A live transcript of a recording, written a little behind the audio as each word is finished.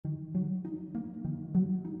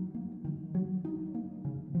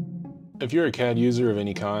If you're a CAD user of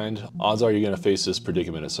any kind, odds are you're going to face this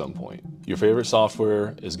predicament at some point. Your favorite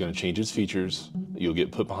software is going to change its features, you'll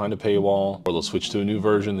get put behind a paywall, or they'll switch to a new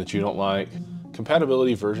version that you don't like.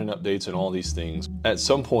 Compatibility, version updates, and all these things. At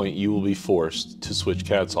some point, you will be forced to switch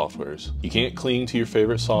CAD softwares. You can't cling to your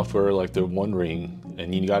favorite software like the One Ring,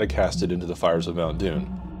 and you gotta cast it into the fires of Mount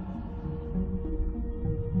Doom.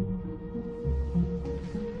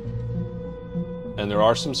 And there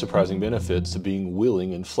are some surprising benefits to being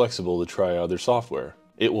willing and flexible to try other software.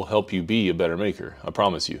 It will help you be a better maker, I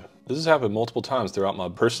promise you. This has happened multiple times throughout my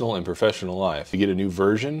personal and professional life. You get a new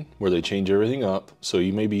version where they change everything up, so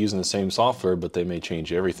you may be using the same software, but they may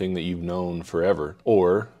change everything that you've known forever.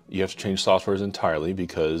 Or you have to change softwares entirely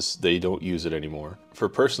because they don't use it anymore. For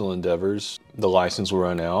personal endeavors, the license will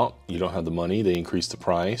run out, you don't have the money, they increase the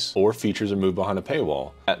price, or features are moved behind a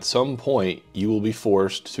paywall. At some point, you will be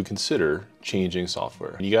forced to consider changing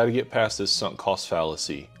software. You got to get past this sunk cost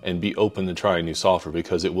fallacy and be open to trying new software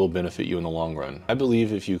because it will benefit you in the long run. I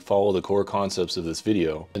believe if you follow the core concepts of this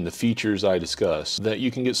video and the features I discuss, that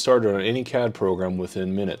you can get started on any CAD program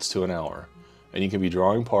within minutes to an hour. And you can be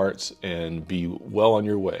drawing parts and be well on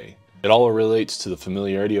your way. It all relates to the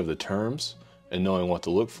familiarity of the terms and knowing what to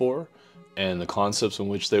look for and the concepts in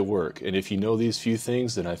which they work. And if you know these few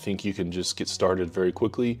things, then I think you can just get started very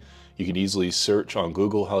quickly. You can easily search on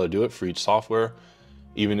Google how to do it for each software.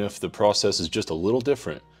 Even if the process is just a little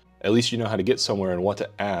different, at least you know how to get somewhere and what to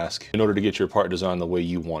ask in order to get your part designed the way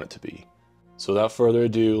you want it to be. So without further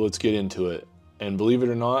ado, let's get into it. And believe it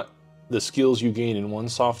or not, the skills you gain in one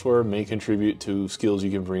software may contribute to skills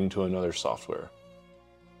you can bring to another software.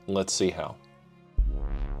 Let's see how.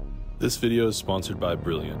 This video is sponsored by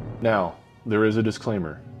Brilliant. Now, there is a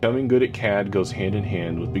disclaimer. Becoming good at CAD goes hand in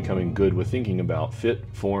hand with becoming good with thinking about fit,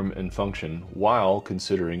 form, and function while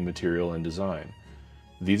considering material and design.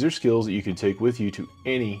 These are skills that you can take with you to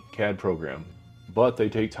any CAD program, but they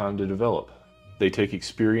take time to develop. They take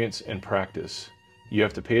experience and practice. You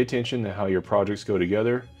have to pay attention to how your projects go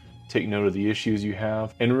together, take note of the issues you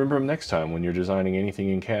have, and remember them next time when you're designing anything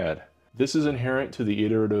in CAD. This is inherent to the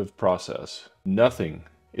iterative process. Nothing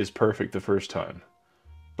is perfect the first time.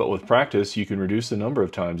 But with practice, you can reduce the number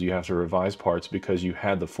of times you have to revise parts because you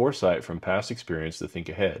had the foresight from past experience to think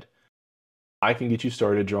ahead. I can get you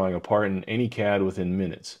started drawing a part in any CAD within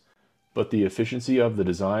minutes, but the efficiency of the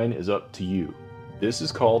design is up to you. This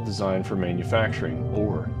is called Design for Manufacturing,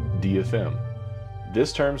 or DFM.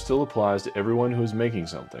 This term still applies to everyone who is making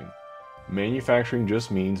something. Manufacturing just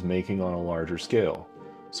means making on a larger scale.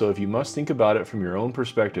 So if you must think about it from your own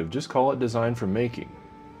perspective, just call it design for making.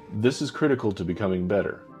 This is critical to becoming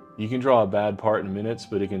better. You can draw a bad part in minutes,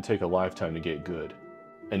 but it can take a lifetime to get good.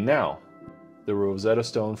 And now, the Rosetta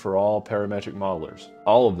Stone for all parametric modelers.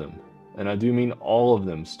 All of them, and I do mean all of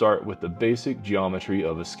them, start with the basic geometry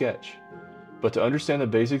of a sketch. But to understand the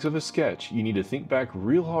basics of a sketch, you need to think back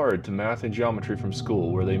real hard to math and geometry from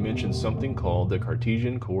school where they mentioned something called the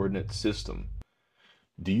Cartesian coordinate system.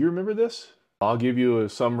 Do you remember this? I'll give you a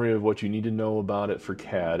summary of what you need to know about it for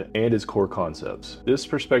CAD and its core concepts. This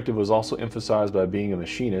perspective was also emphasized by being a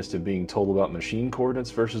machinist and being told about machine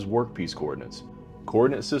coordinates versus workpiece coordinates.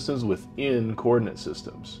 Coordinate systems within coordinate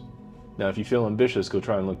systems. Now if you feel ambitious, go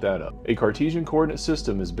try and look that up. A Cartesian coordinate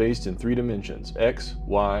system is based in 3 dimensions, x,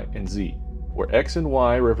 y, and z, where x and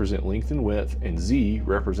y represent length and width and z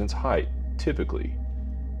represents height, typically.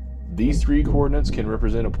 These 3 coordinates can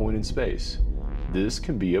represent a point in space. This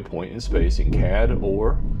can be a point in space in CAD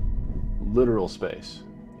or literal space.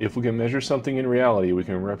 If we can measure something in reality, we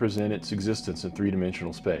can represent its existence in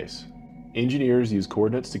 3-dimensional space. Engineers use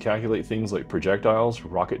coordinates to calculate things like projectiles,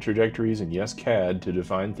 rocket trajectories, and yes, CAD to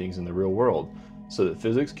define things in the real world, so that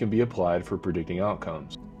physics can be applied for predicting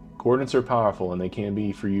outcomes. Coordinates are powerful and they can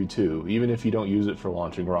be for you too, even if you don't use it for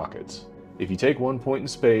launching rockets. If you take one point in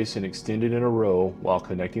space and extend it in a row while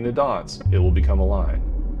connecting the dots, it will become a line.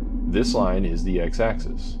 This line is the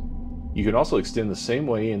x-axis. You can also extend the same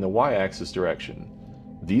way in the y-axis direction.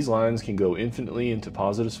 These lines can go infinitely into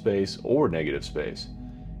positive space or negative space.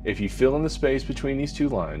 If you fill in the space between these 2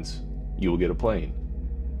 lines, you will get a plane.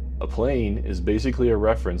 A plane is basically a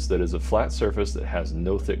reference that is a flat surface that has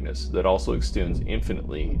no thickness, that also extends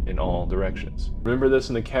infinitely in all directions. Remember this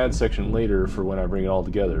in the CAD section later for when I bring it all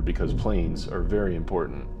together, because planes are very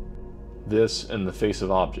important. This and the face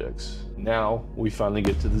of objects. Now we finally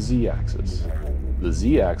get to the z-axis. The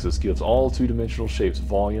z-axis gives all 2-dimensional shapes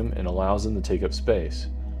volume and allows them to take up space.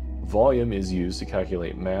 Volume is used to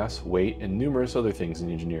calculate mass, weight, and numerous other things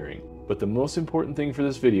in engineering. But the most important thing for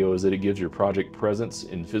this video is that it gives your project presence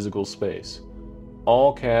in physical space.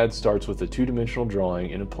 All CAD starts with a 2-dimensional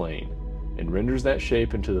drawing in a plane. and renders that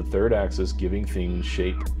shape into the third axis, giving things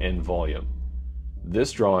shape and volume.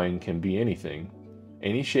 This drawing can be anything,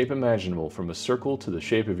 any shape imaginable, from a circle to the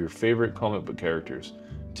shape of your favorite comic book characters,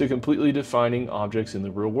 to completely defining objects in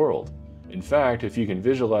the real world. In fact, if you can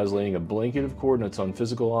visualize laying a blanket of coordinates on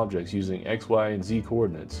physical objects using X, Y, and Z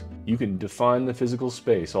coordinates, you can define the physical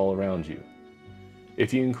space all around you.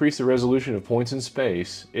 If you increase the resolution of points in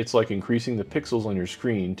space, it's like increasing the pixels on your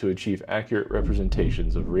screen to achieve accurate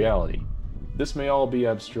representations of reality. This may all be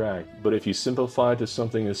abstract, but if you simplify to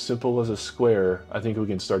something as simple as a square, I think we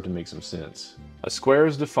can start to make some sense. A square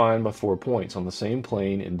is defined by 4 points on the same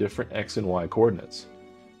plane in different X and Y coordinates.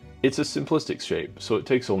 It's a simplistic shape, so it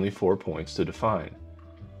takes only 4 points to define.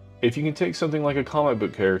 If you can take something like a comic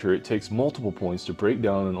book character, it takes multiple points to break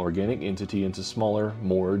down an organic entity into smaller,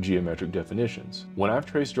 more geometric definitions. When I've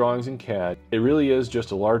traced drawings in CAD, it really is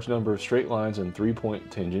just a large number of straight lines and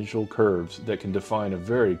 3-point tangential curves that can define a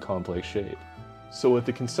very complex shape. So with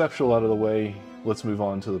the conceptual out of the way, let's move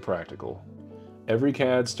on to the practical. Every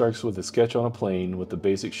CAD starts with a sketch on a plane with the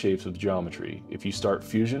basic shapes of geometry. If you start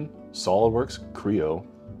Fusion, SolidWorks, Creo,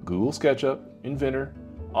 Google SketchUp, Inventor,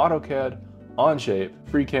 AutoCAD, Onshape,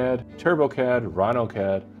 FreeCAD, TurboCAD,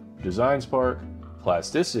 RhinoCAD, DesignSpark,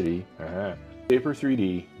 Plasticity, Paper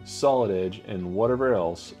 3D, Solid Edge, and whatever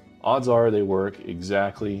else, odds are they work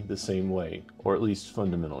exactly the same way, or at least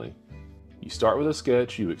fundamentally. You start with a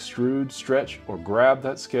sketch, you extrude, stretch, or grab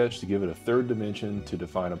that sketch to give it a third dimension to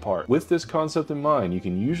define a part. With this concept in mind, you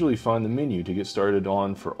can usually find the menu to get started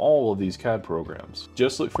on for all of these CAD programs.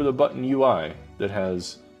 Just look for the button UI that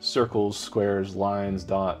has circles, squares, lines,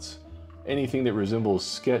 dots, anything that resembles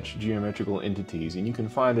sketch geometrical entities, and you can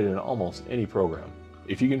find it in almost any program.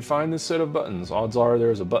 If you can find this set of buttons, odds are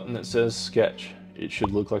there's a button that says sketch. It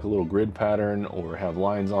should look like a little grid pattern or have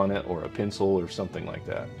lines on it or a pencil or something like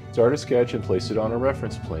that. Start a sketch and place it on a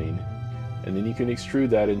reference plane, and then you can extrude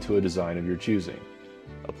that into a design of your choosing,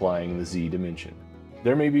 applying the Z dimension.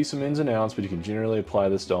 There may be some ins and outs, but you can generally apply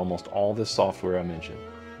this to almost all this software I mentioned.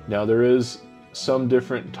 Now there is some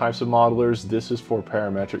different types of modelers. This is for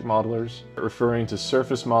parametric modelers, referring to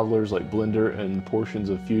surface modelers like Blender and portions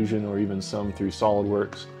of Fusion, or even some through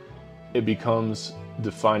SolidWorks. It becomes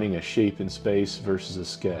defining a shape in space versus a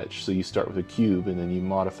sketch. So you start with a cube and then you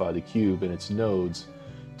modify the cube and its nodes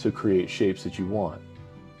to create shapes that you want.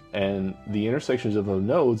 And the intersections of those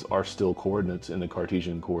nodes are still coordinates in the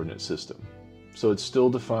Cartesian coordinate system. So it's still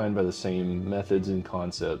defined by the same methods and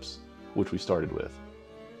concepts which we started with.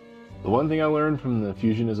 The one thing I learned from the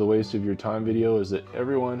Fusion is a waste of your time video is that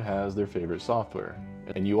everyone has their favorite software,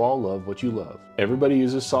 and you all love what you love. Everybody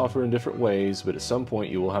uses software in different ways, but at some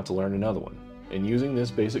point you will have to learn another one. And using this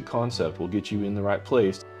basic concept will get you in the right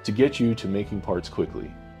place to get you to making parts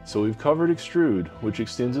quickly. So we've covered extrude, which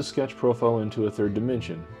extends a sketch profile into a third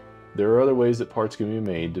dimension. There are other ways that parts can be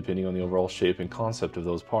made depending on the overall shape and concept of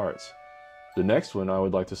those parts. The next one I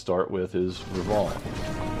would like to start with is revolve.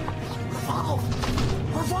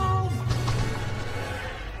 Revolve! Revolve!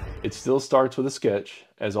 It still starts with a sketch,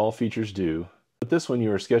 as all features do, but this one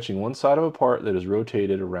you are sketching one side of a part that is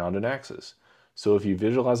rotated around an axis. So if you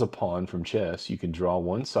visualize a pawn from chess, you can draw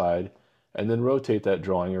one side and then rotate that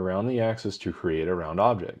drawing around the axis to create a round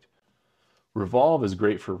object. Revolve is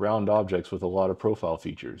great for round objects with a lot of profile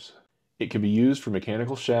features. It can be used for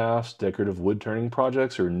mechanical shafts, decorative wood turning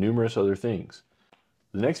projects, or numerous other things.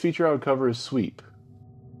 The next feature I would cover is sweep.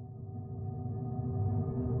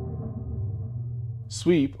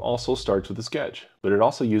 Sweep also starts with a sketch, but it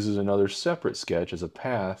also uses another separate sketch as a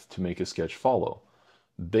path to make a sketch follow.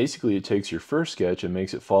 Basically, it takes your first sketch and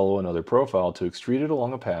makes it follow another profile to extrude it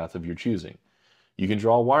along a path of your choosing. You can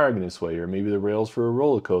draw wiring this way, or maybe the rails for a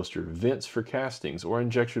roller coaster, vents for castings, or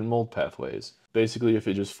injection mold pathways. Basically, if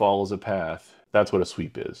it just follows a path, that's what a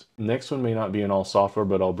sweep is. Next one may not be in all software,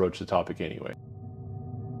 but I'll broach the topic anyway.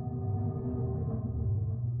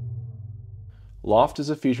 Loft is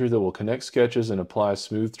a feature that will connect sketches and apply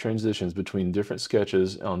smooth transitions between different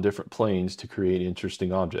sketches on different planes to create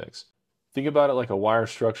interesting objects. Think about it like a wire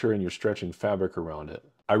structure and you're stretching fabric around it.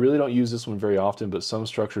 I really don't use this one very often, but some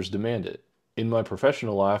structures demand it. In my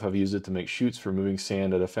professional life, I've used it to make chutes for moving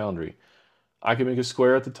sand at a foundry. I can make a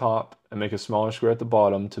square at the top and make a smaller square at the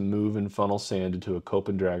bottom to move and funnel sand into a cope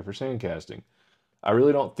and drag for sand casting. I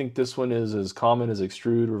really don't think this one is as common as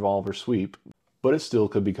extrude, revolve, or sweep, but it still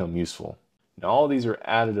could become useful. Now all these are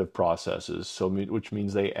additive processes, which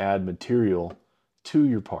means they add material to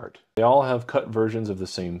your part. They all have cut versions of the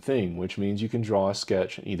same thing, which means you can draw a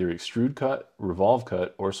sketch and either extrude cut, revolve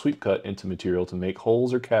cut, or sweep cut into material to make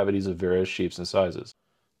holes or cavities of various shapes and sizes.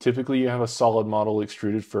 Typically you have a solid model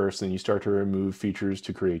extruded first, then you start to remove features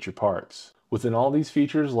to create your parts. Within all these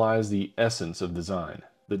features lies the essence of design,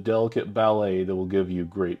 the delicate ballet that will give you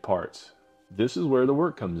great parts. This is where the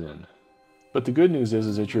work comes in. But the good news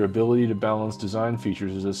is that your ability to balance design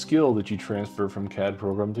features is a skill that you transfer from CAD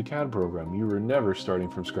program to CAD program. You are never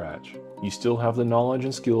starting from scratch. You still have the knowledge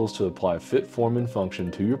and skills to apply fit, form, and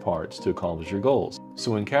function to your parts to accomplish your goals.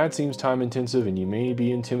 So when CAD seems time intensive and you may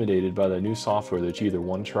be intimidated by the new software that you either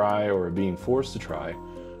want to try or are being forced to try,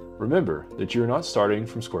 remember that you're not starting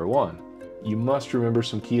from square one. You must remember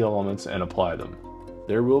some key elements and apply them.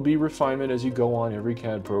 There will be refinement as you go on every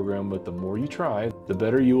CAD program, but the more you try, the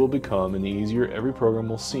better you will become and the easier every program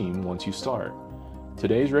will seem once you start.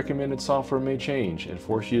 Today's recommended software may change and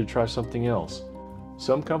force you to try something else.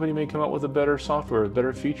 Some company may come out with a better software with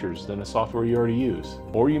better features than a software you already use.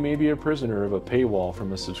 Or you may be a prisoner of a paywall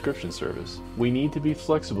from a subscription service. We need to be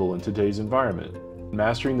flexible in today's environment.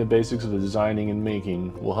 Mastering the basics of the designing and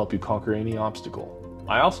making will help you conquer any obstacle.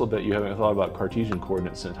 I also bet you haven't thought about Cartesian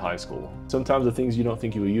coordinates since high school. Sometimes the things you don't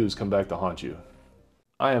think you will use come back to haunt you.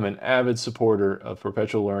 I am an avid supporter of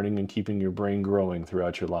perpetual learning and keeping your brain growing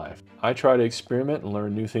throughout your life. I try to experiment and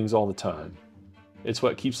learn new things all the time. It's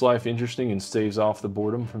what keeps life interesting and staves off the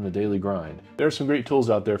boredom from the daily grind. There are some great tools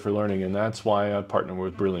out there for learning, and that's why I partnered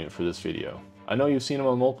with Brilliant for this video. I know you've seen them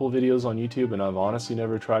on multiple videos on YouTube, and I've honestly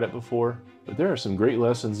never tried it before, but there are some great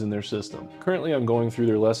lessons in their system. Currently, I'm going through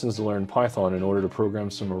their lessons to learn Python in order to program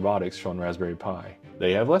some robotics on Raspberry Pi.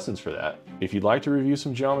 They have lessons for that. If you'd like to review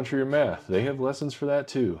some geometry or math, they have lessons for that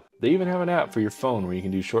too. They even have an app for your phone where you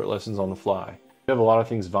can do short lessons on the fly. We have a lot of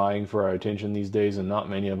things vying for our attention these days, and not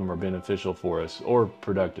many of them are beneficial for us or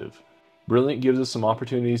productive. Brilliant gives us some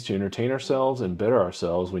opportunities to entertain ourselves and better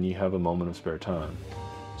ourselves when you have a moment of spare time.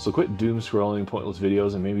 So quit doom scrolling pointless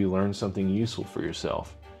videos and maybe learn something useful for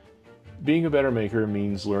yourself. Being a better maker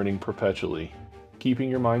means learning perpetually, keeping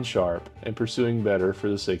your mind sharp, and pursuing better for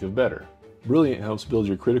the sake of better. Brilliant helps build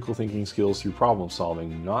your critical thinking skills through problem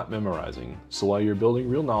solving, not memorizing. So while you're building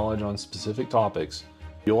real knowledge on specific topics,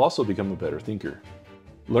 you'll also become a better thinker.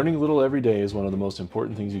 Learning a little every day is one of the most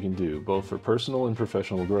important things you can do, both for personal and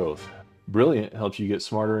professional growth. Brilliant helps you get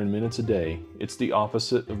smarter in minutes a day. It's the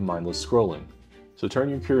opposite of mindless scrolling. So turn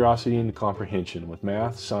your curiosity into comprehension with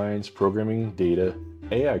math, science, programming, data,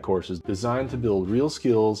 AI courses designed to build real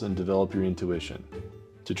skills and develop your intuition.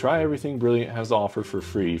 To try everything Brilliant has to offer for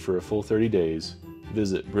free for a full 30 days,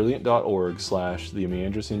 visit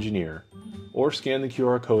brilliant.org/themeandrousengineer or scan the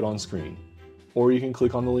QR code on screen, or you can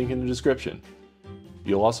click on the link in the description.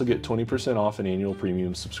 You'll also get 20% off an annual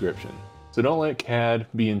premium subscription. So don't let CAD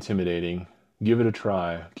be intimidating. Give it a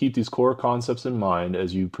try. Keep these core concepts in mind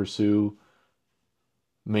as you pursue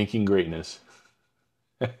making greatness.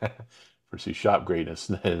 Pursue shop greatness.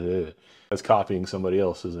 That's copying somebody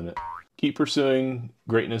else, isn't it? Keep pursuing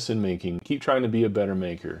greatness in making. Keep trying to be a better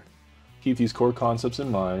maker. Keep these core concepts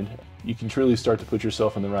in mind. You can truly start to put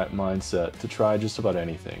yourself in the right mindset to try just about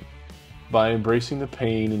anything. By embracing the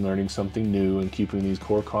pain and learning something new and keeping these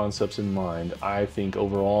core concepts in mind, I think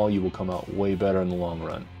overall you will come out way better in the long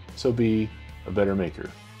run. So be a better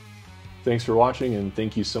maker. Thanks for watching, and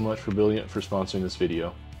thank you so much for Brilliant for sponsoring this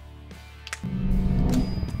video.